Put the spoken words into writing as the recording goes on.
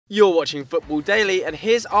You're watching Football Daily, and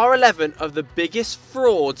here's our 11 of the biggest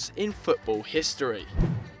frauds in football history.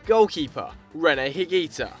 Goalkeeper, Rene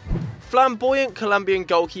Higuita. Flamboyant Colombian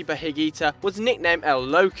goalkeeper Higuita was nicknamed El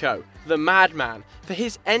Loco, the Madman, for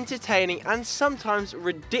his entertaining and sometimes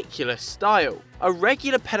ridiculous style. A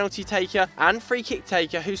regular penalty taker and free kick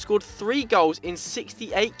taker who scored 3 goals in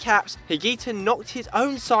 68 caps, Higuita knocked his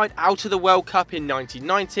own side out of the World Cup in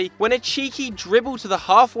 1990 when a cheeky dribble to the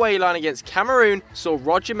halfway line against Cameroon saw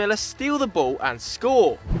Roger Milla steal the ball and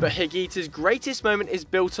score. But Higuita's greatest moment is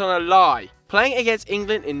built on a lie. Playing against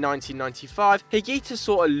England in 1995, Higuita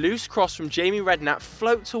saw a loose cross from Jamie Redknapp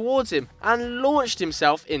float towards him and launched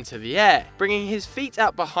himself into the air, bringing his feet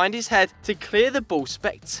out behind his head to clear the ball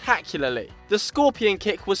spectacularly. The scorpion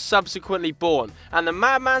kick was subsequently born, and the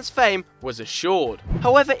madman's fame was assured.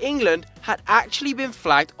 However, England had actually been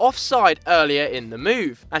flagged offside earlier in the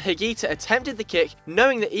move, and Higuita attempted the kick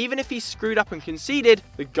knowing that even if he screwed up and conceded,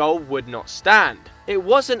 the goal would not stand. It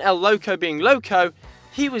wasn't El Loco being loco,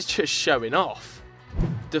 he was just showing off.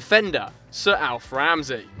 Defender, Sir Alf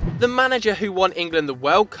Ramsey. The manager who won England the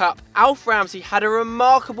World Cup, Alf Ramsey had a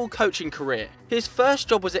remarkable coaching career. His first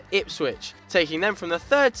job was at Ipswich, taking them from the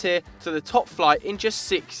 3rd tier to the top flight in just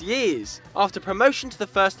 6 years. After promotion to the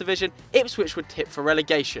 1st division, Ipswich would tip for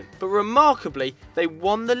relegation, but remarkably, they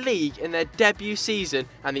won the league in their debut season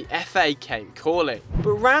and the FA came calling.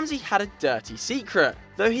 But Ramsey had a dirty secret.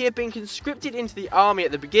 Though he had been conscripted into the army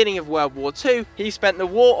at the beginning of World War II, he spent the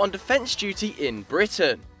war on defence duty in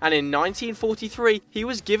Britain. And in 1943, he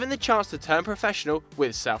was given the chance to turn professional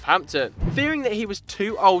with Southampton. Fearing that he was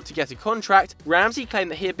too old to get a contract, Ramsey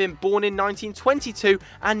claimed that he had been born in 1922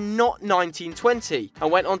 and not 1920,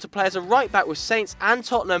 and went on to play as a right back with Saints and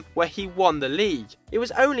Tottenham, where he won the league. It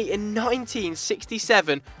was only in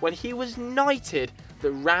 1967, when he was knighted,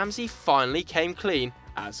 that Ramsey finally came clean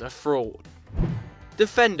as a fraud.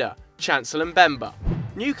 Defender, Chancellor Mbemba.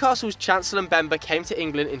 Newcastle's Chancellor Mbemba came to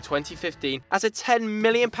England in 2015 as a £10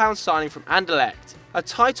 million signing from Anderlecht. A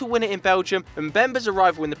title winner in Belgium, Mbemba's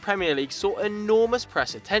arrival in the Premier League saw enormous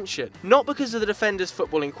press attention. Not because of the defender's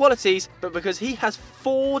footballing qualities, but because he has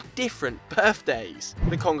 4 different birthdays.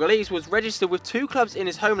 The Congolese was registered with 2 clubs in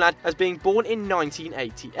his homeland as being born in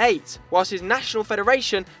 1988, whilst his national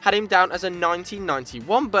federation had him down as a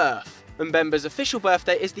 1991 birth. Mbemba's official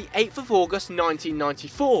birthday is the 8th of August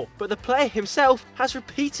 1994, but the player himself has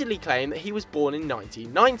repeatedly claimed that he was born in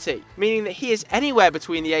 1990, meaning that he is anywhere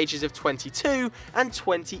between the ages of 22 and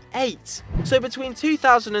 28. So between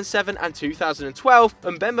 2007 and 2012,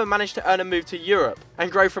 Mbemba managed to earn a move to Europe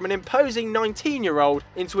and grow from an imposing 19-year-old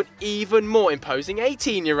into an even more imposing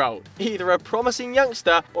 18-year-old. Either a promising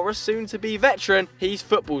youngster or a soon-to-be veteran, he's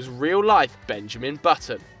football's real-life Benjamin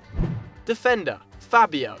Button. Defender,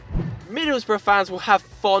 Fabio. Middlesbrough fans will have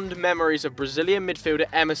fond memories of Brazilian midfielder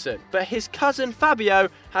Emerson, but his cousin Fabio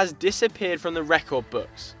has disappeared from the record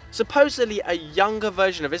books. Supposedly a younger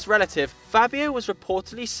version of his relative, Fabio was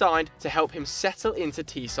reportedly signed to help him settle into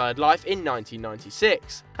Teesside life in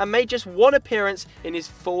 1996, and made just 1 appearance in his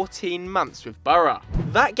 14 months with Borough.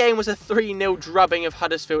 That game was a 3-0 drubbing of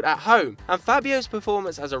Huddersfield at home, and Fabio's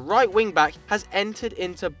performance as a right wing-back has entered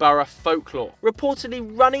into Borough folklore, reportedly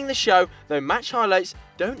running the show, though match highlights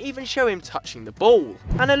don't even show him touching the ball.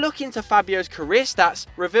 And a look into Fabio's career stats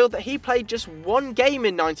revealed that he played just 1 game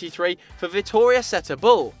in 93 for Vitória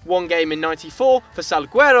Setúbal, 1 game in 94 for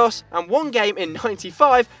Salgueiros, and 1 game in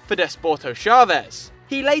 95 for Desporto Chaves.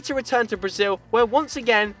 He later returned to Brazil, where once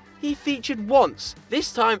again he featured once,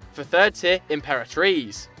 this time for 3rd tier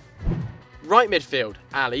Imperatriz. Right midfield,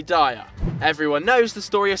 Ali Dyer. Everyone knows the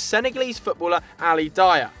story of Senegalese footballer Ali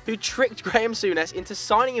Dyer, who tricked Graham Souness into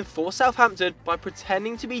signing him for Southampton by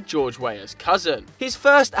pretending to be George Weah's cousin. His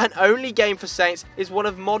first and only game for Saints is one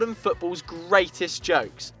of modern football's greatest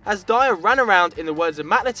jokes, as Dyer ran around, in the words of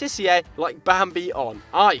Matt Letitia, like Bambi on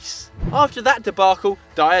ice. After that debacle,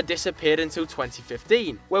 Dyer disappeared until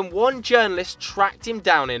 2015, when one journalist tracked him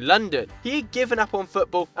down in London. He had given up on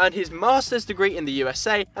football, earned his master's degree in the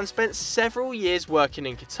USA, and spent several years working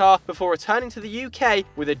in Qatar before returning to the UK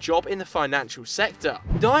with a job in the financial sector.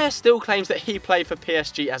 Dyer still claims that he played for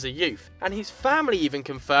PSG as a youth, and his family even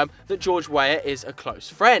confirm that George Weah is a close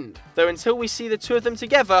friend. Though until we see the 2 of them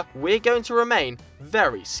together, we're going to remain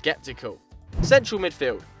very sceptical. Central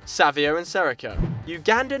midfield, Fabio Nsereko.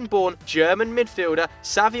 Ugandan-born German midfielder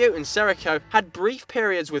Fabio Nsereko had brief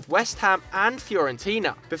periods with West Ham and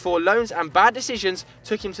Fiorentina, before loans and bad decisions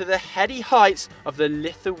took him to the heady heights of the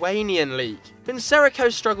Lithuanian league.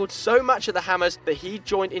 Nsereko struggled so much at the Hammers that he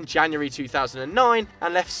joined in January 2009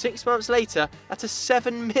 and left 6 months later at a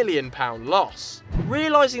 £7 million loss.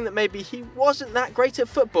 Realising that maybe he wasn't that great at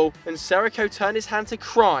football, Nsereko turned his hand to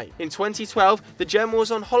crime. In 2012, the German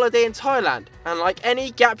was on holiday in Thailand, and like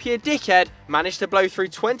any gap year dickhead, managed to blow through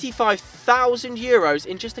 €25,000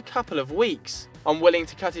 in just a couple of weeks. Unwilling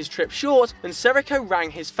to cut his trip short, Nsereko rang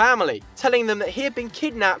his family, telling them that he had been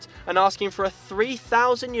kidnapped and asking for a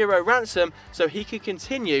 €3,000 ransom so he could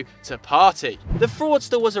continue to party. The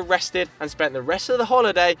fraudster was arrested and spent the rest of the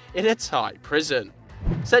holiday in a Thai prison.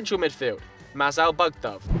 Central midfield.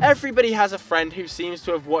 Bugduv. Everybody has a friend who seems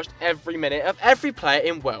to have watched every minute of every player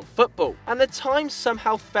in world football, and the Times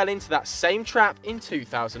somehow fell into that same trap in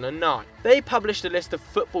 2009. They published a list of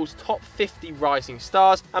football's top 50 rising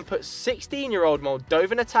stars and put 16-year-old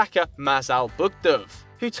Moldovan attacker Bugduv,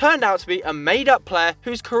 who turned out to be a made-up player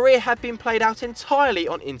whose career had been played out entirely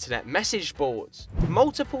on internet message boards.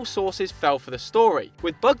 Multiple sources fell for the story,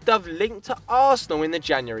 with Bugduv linked to Arsenal in the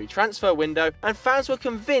January transfer window, and fans were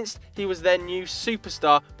convinced he was their new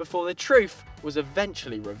superstar before the truth was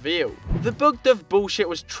eventually revealed. The Bugduv bullshit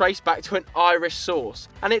was traced back to an Irish source,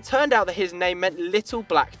 and it turned out that his name meant Little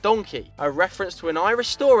Black Donkey, a reference to an Irish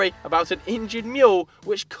story about an injured mule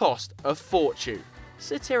which cost a fortune.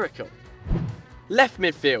 Satirical. Left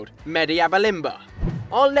midfield, Abalimba.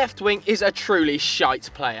 Our left wing is a truly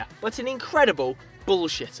shite player, but an incredible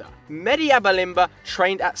bullshitter. Abalimba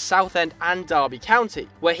trained at Southend and Derby County,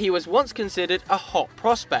 where he was once considered a hot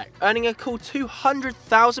prospect, earning a cool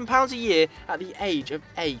 £200,000 a year at the age of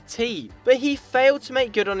 18. But he failed to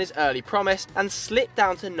make good on his early promise and slipped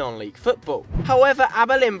down to non-league football. However,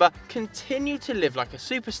 Abalimba continued to live like a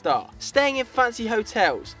superstar, staying in fancy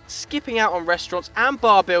hotels, skipping out on restaurants and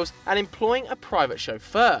bar bills, and employing a private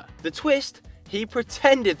chauffeur. The twist? He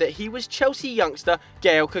pretended that he was Chelsea youngster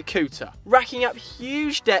Gael Higuita, racking up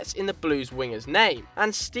huge debts in the Blues winger's name,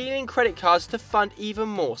 and stealing credit cards to fund even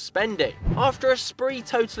more spending. After a spree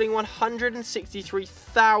totalling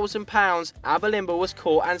 £163,000, Abalimba was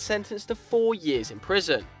caught and sentenced to 4 years in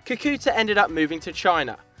prison. Higuita ended up moving to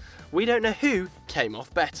China. We don't know who came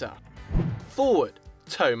off better. Forward,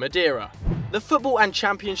 Madeira. The football and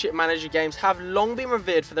championship manager games have long been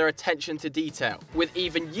revered for their attention to detail, with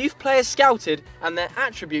even youth players scouted and their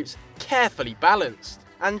attributes carefully balanced.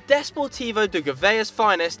 And Desportivo de Gouvea's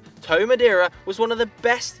finest, Madeira was one of the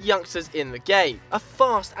best youngsters in the game, a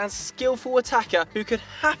fast and skillful attacker who could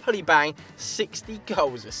happily bang 60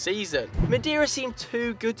 goals a season. Madeira seemed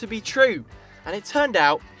too good to be true, and it turned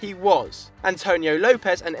out he was. Antonio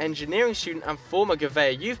Lopez, an engineering student and former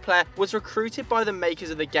Gouvea youth player, was recruited by the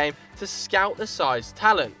makers of the game to scout the side's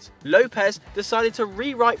talent. Lopez decided to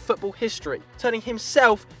rewrite football history, turning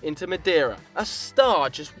himself into Madeira, a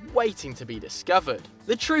star just waiting to be discovered.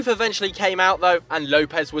 The truth eventually came out though, and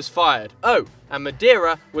Lopez was fired. Oh, and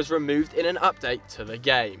Madeira was removed in an update to the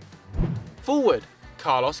game. Forward,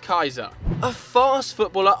 Kaiser. A fast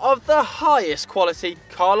footballer of the highest quality,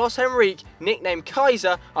 Carlos Henrique, nicknamed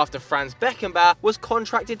Kaiser after Franz Beckenbauer, was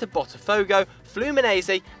contracted to Botafogo,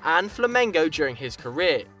 Fluminense and Flamengo during his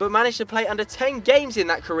career, but managed to play under 10 games in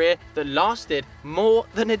that career that lasted more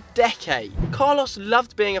than a decade. Carlos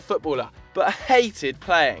loved being a footballer, but hated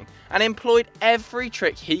playing, and employed every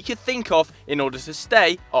trick he could think of in order to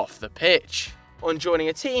stay off the pitch. On joining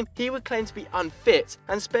a team, he would claim to be unfit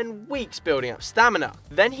and spend weeks building up stamina.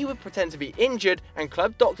 Then he would pretend to be injured, and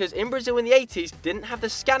club doctors in Brazil in the 80s didn't have the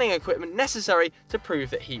scanning equipment necessary to prove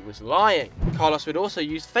that he was lying. Carlos would also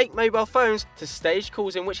use fake mobile phones to stage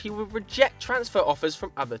calls in which he would reject transfer offers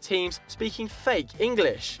from other teams, speaking fake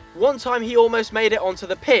English. One time he almost made it onto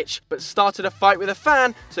the pitch, but started a fight with a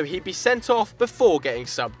fan so he'd be sent off before getting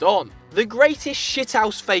subbed on. The greatest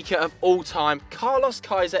shithouse faker of all time, Carlos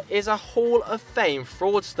Kaiser is a Hall of Fame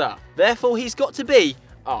fraudster. Therefore, he's got to be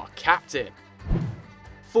our captain.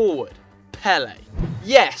 Forward, Pele.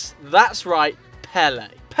 Yes, that's right, Pele.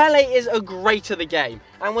 Pele is a great at the game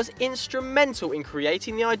and was instrumental in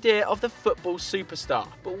creating the idea of the football superstar.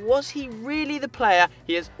 But was he really the player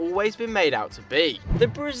he has always been made out to be? The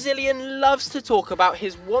Brazilian loves to talk about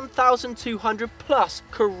his 1,200 plus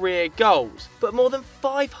career goals, but more than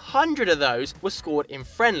 500 of those were scored in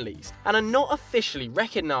friendlies and are not officially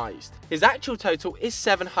recognised. His actual total is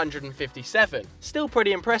 757, still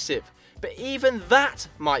pretty impressive. but even that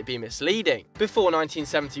might be misleading. Before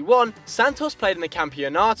 1971, Santos played in the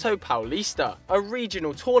Campeonato Paulista, a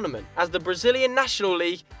regional tournament, as the Brazilian National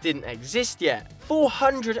League didn't exist yet.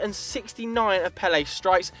 469 of Pele's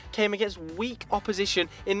strikes came against weak opposition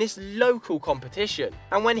in this local competition,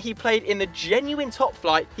 and when he played in the genuine top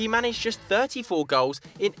flight, he managed just 34 goals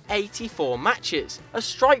in 84 matches, a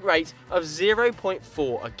strike rate of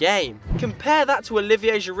 0.4 a game. Compare that to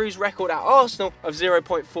Olivier Giroud's record at Arsenal of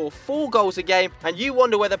 0.44 goals a game, and you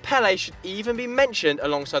wonder whether Pele should even be mentioned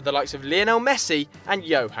alongside the likes of Lionel Messi and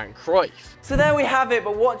Johan Cruyff. So there we have it,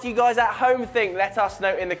 but what do you guys at home think? Let us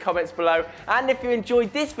know in the comments below, and if you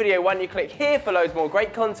enjoyed this video, why don't you click here for loads more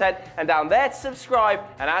great content and down there to subscribe,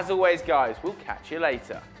 and as always guys, we'll catch you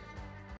later.